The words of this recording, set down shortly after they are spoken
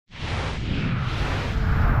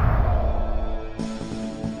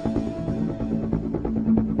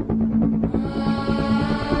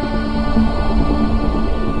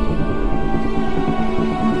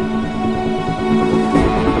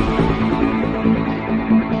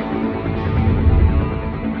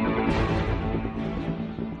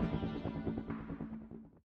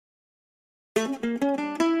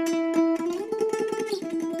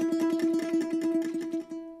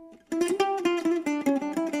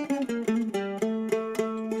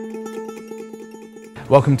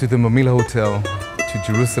Welcome to the Mamilla Hotel, to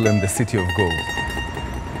Jerusalem, the city of gold.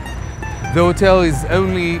 The hotel is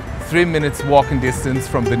only 3 minutes walking distance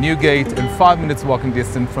from the new gate and 5 minutes walking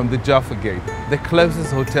distance from the Jaffa gate, the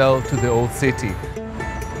closest hotel to the old city.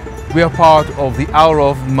 We are part of the Hour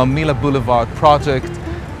of Mamilla Boulevard project,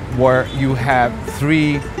 where you have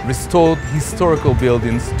 3 restored historical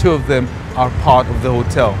buildings. 2 of them are part of the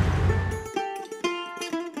hotel.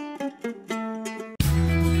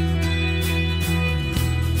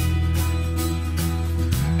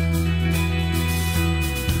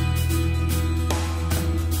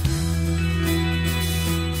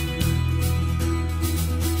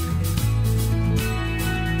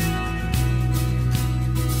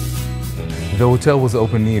 The hotel was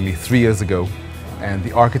opened nearly 3 years ago, and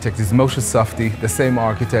the architect is Moshe Safdie, the same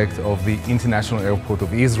architect of the International Airport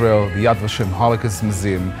of Israel, the Yad Vashem Holocaust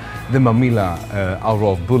Museum, the Mamilla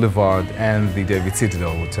Hour Boulevard, and the David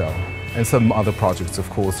Citadel Hotel, and some other projects, of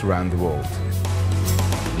course, around the world.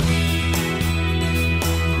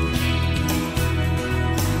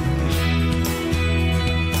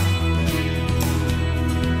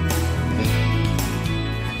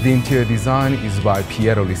 The interior design is by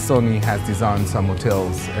Piero Lissoni, has designed some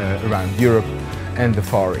hotels around Europe and the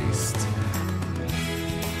Far East.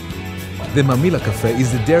 The Mamilla Cafe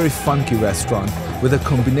is a dairy funky restaurant with a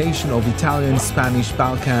combination of Italian, Spanish,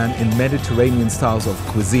 Balkan and Mediterranean styles of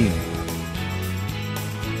cuisine.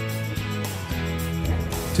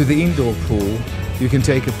 To the indoor pool, you can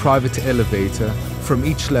take a private elevator from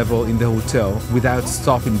each level in the hotel without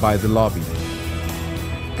stopping by the lobby.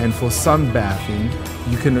 And for sunbathing,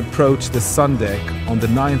 you can approach the sun deck on the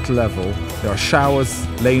 9th level. There are showers,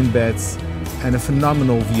 lane beds, and a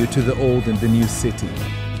phenomenal view to the old and the new city.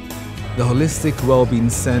 The Holistic Wellbeing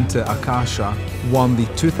Center Akasha won the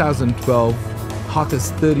 2012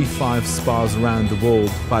 Hottest 35 Spas Around the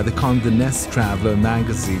World by the Condé Nast Traveler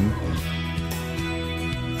magazine.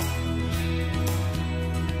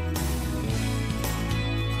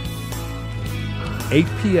 At 8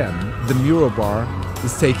 p.m., the Muro Bar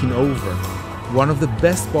is taking over, one of the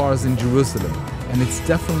best bars in Jerusalem, and it's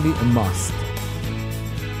definitely a must.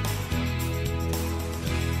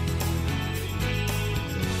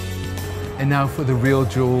 And now for the real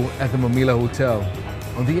jewel at the Mamilla Hotel.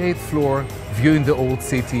 On the 8th floor, viewing the old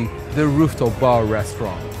city, the rooftop bar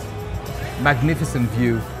restaurant. Magnificent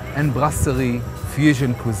view and brasserie,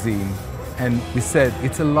 fusion cuisine. And we said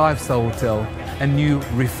it's a lifestyle hotel, a new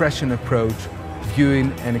refreshing approach,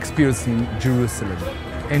 viewing and experiencing Jerusalem.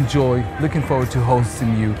 Enjoy, looking forward to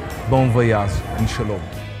hosting you. Bon voyage and shalom.